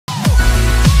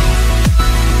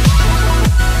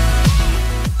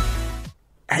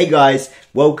Hey guys,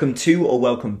 welcome to or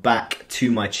welcome back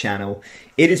to my channel.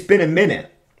 It has been a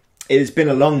minute. It has been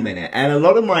a long minute, and a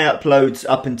lot of my uploads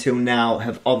up until now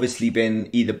have obviously been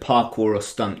either parkour or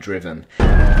stunt driven.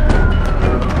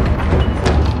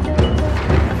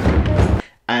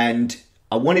 And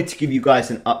I wanted to give you guys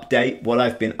an update, what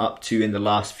I've been up to in the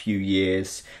last few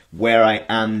years, where I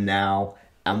am now,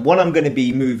 and what I'm going to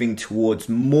be moving towards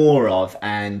more of,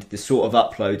 and the sort of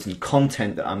uploads and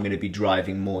content that I'm going to be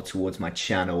driving more towards my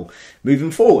channel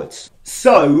moving forwards.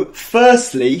 So,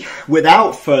 firstly,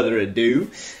 without further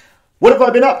ado, what have I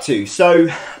been up to? So,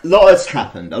 a lot has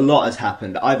happened.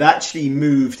 I've actually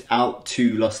moved out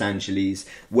to Los Angeles,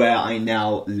 where I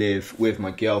now live with my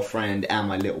girlfriend and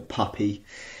my little puppy.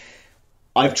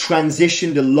 I've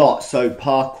transitioned a lot, so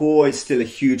parkour is still a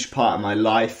huge part of my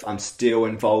life. I'm still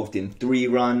involved in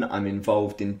 3-run, I'm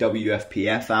involved in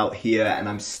WFPF out here, and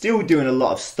I'm still doing a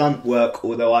lot of stunt work,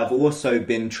 although I've also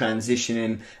been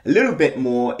transitioning a little bit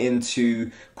more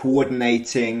into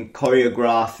coordinating,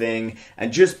 choreographing,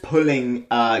 and just pulling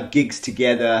gigs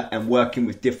together and working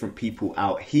with different people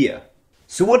out here.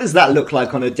 So what does that look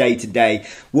like on a day-to-day?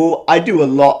 Well, I do a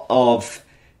lot of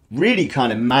really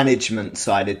kind of management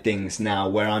side of things now,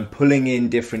 where I'm pulling in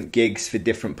different gigs for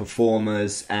different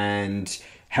performers and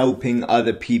helping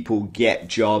other people get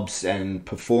jobs and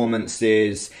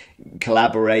performances,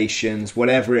 collaborations,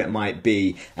 whatever it might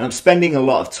be. And I'm spending a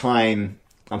lot of time,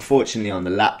 unfortunately, on the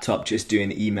laptop just doing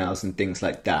emails and things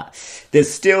like that. There's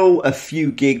still a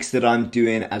few gigs that I'm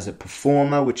doing as a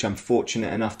performer, which I'm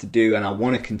fortunate enough to do, and I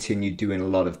want to continue doing a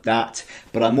lot of that.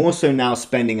 But I'm also now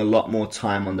spending a lot more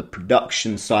time on the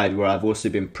production side, where I've also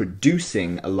been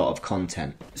producing a lot of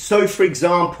content. So, for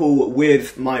example,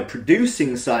 with my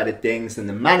producing side of things and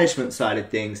the management side of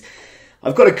things,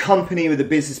 I've got a company with a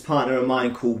business partner of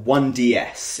mine called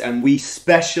 1DS, and we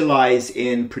specialize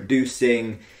in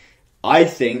producing, I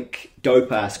think,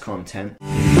 dope-ass content.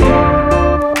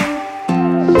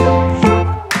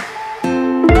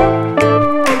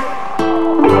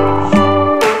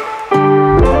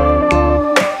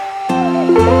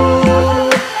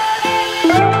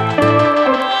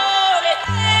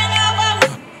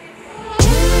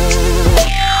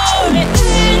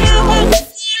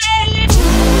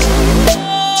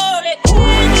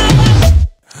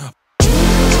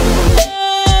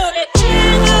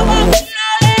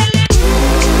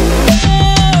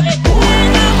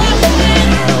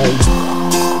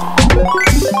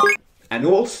 And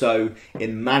also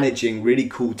in managing really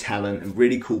cool talent and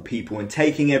really cool people, and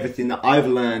taking everything that I've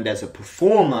learned as a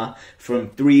performer from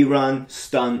 3-run,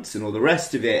 stunts and all the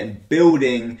rest of it, and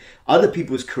building other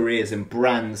people's careers and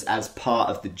brands as part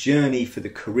of the journey for the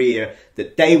career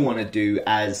that they want to do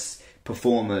as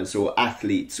performers or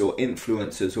athletes or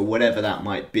influencers or whatever that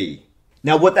might be.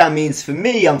 Now, what that means for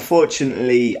me,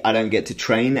 unfortunately, I don't get to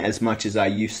train as much as I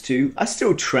used to. I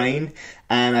still train,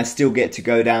 and I still get to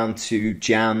go down to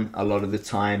jam a lot of the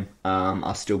time.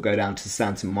 I'll still go down to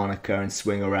Santa Monica and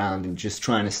swing around and just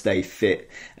trying to stay fit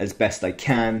as best I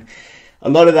can. A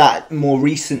lot of that more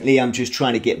recently I'm just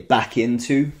trying to get back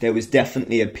into. There was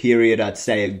definitely a period, I'd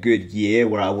say a good year,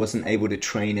 where I wasn't able to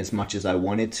train as much as I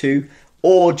wanted to,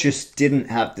 or just didn't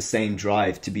have the same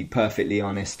drive, to be perfectly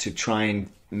honest, to try and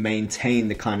maintain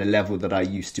the kind of level that I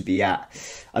used to be at.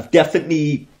 I've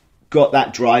definitely got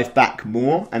that drive back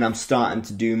more, and I'm starting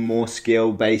to do more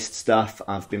skill-based stuff.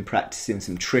 I've been practicing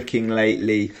some tricking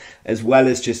lately, as well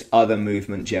as just other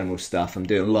movement general stuff. I'm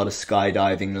doing a lot of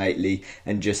skydiving lately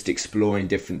and just exploring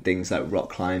different things like rock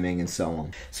climbing and so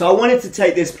on. So I wanted to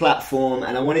take this platform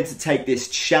and I wanted to take this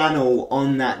channel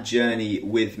on that journey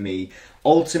with me.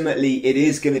 Ultimately, it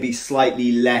is going to be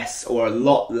slightly less, or a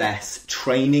lot less,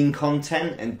 training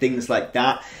content and things like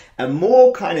that, and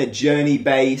more kind of journey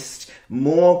based,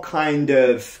 more kind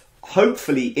of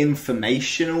hopefully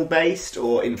informational based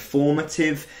or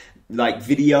informative, like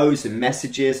videos and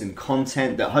messages and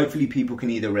content that hopefully people can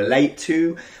either relate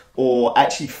to or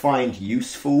actually find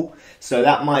useful. So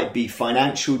that might be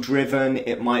financial driven,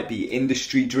 it might be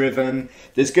industry driven.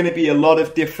 There's going to be a lot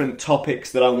of different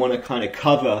topics that I want to kind of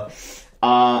cover.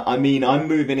 I mean, I'm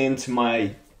moving into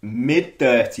my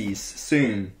mid-30s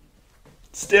soon.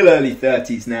 Still early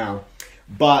 30s now.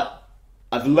 But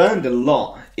I've learned a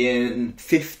lot in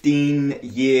 15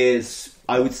 years,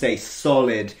 I would say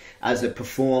solid, as a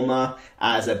performer,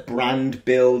 as a brand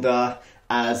builder,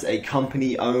 as a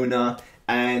company owner,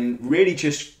 and really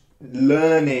just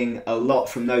learning a lot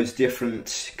from those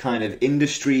different kind of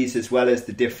industries, as well as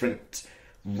the different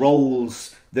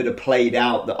roles that are played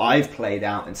out, that I've played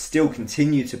out and still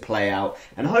continue to play out.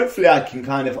 And hopefully I can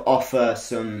kind of offer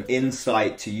some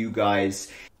insight to you guys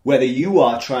Whether you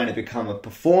are trying to become a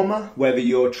performer, whether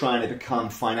you're trying to become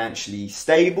financially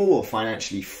stable or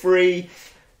financially free,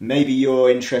 maybe you're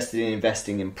interested in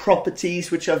investing in properties,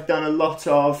 which I've done a lot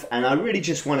of, and I really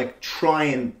just want to try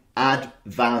and add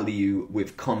value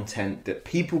with content that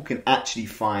people can actually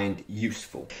find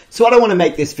useful. So I don't want to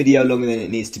make this video longer than it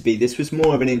needs to be. This was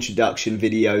more of an introduction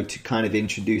video to kind of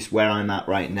introduce where I'm at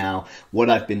right now,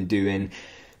 what I've been doing.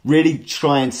 Really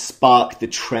try and spark the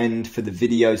trend for the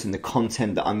videos and the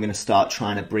content that I'm going to start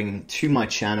trying to bring to my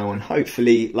channel. And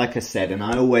hopefully, like I said, and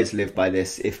I always live by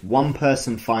this, if one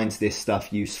person finds this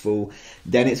stuff useful,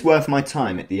 then it's worth my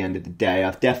time at the end of the day.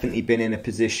 I've definitely been in a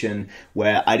position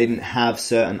where I didn't have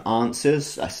certain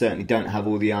answers. I certainly don't have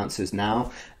all the answers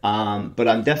now. But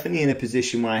I'm definitely in a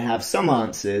position where I have some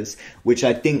answers which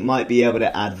I think might be able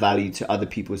to add value to other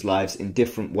people's lives in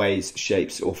different ways,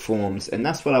 shapes or forms. And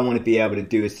that's what I want to be able to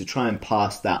do, is to try and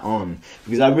pass that on.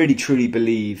 Because I really truly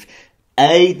believe,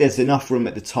 A, there's enough room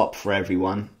at the top for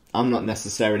everyone. I'm not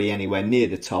necessarily anywhere near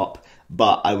the top,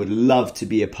 but I would love to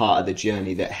be a part of the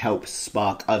journey that helps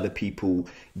spark other people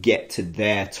get to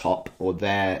their top or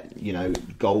their,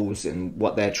 goals and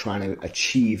what they're trying to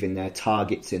achieve in their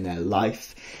targets in their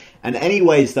life. And any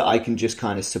ways that I can just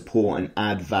kind of support and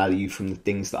add value from the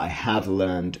things that I have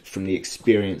learned from the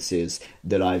experiences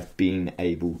that I've been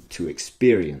able to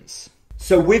experience.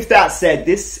 So with that said,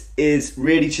 this is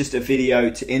really just a video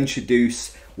to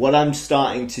introduce what I'm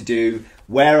starting to do,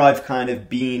 where I've kind of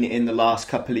been in the last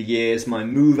couple of years, my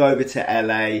move over to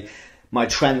LA, my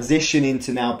transition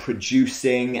into now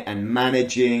producing and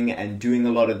managing and doing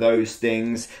a lot of those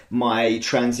things, my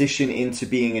transition into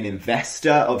being an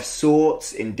investor of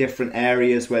sorts in different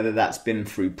areas, whether that's been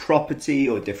through property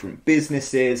or different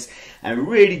businesses, and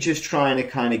really just trying to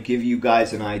kind of give you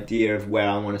guys an idea of where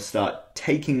I want to start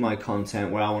taking my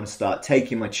content, where I want to start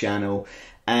taking my channel,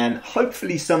 and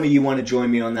hopefully some of you want to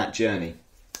join me on that journey.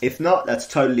 If not, that's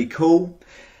totally cool.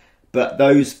 But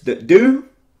those that do,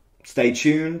 stay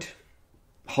tuned,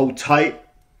 hold tight,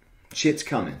 shit's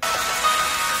coming.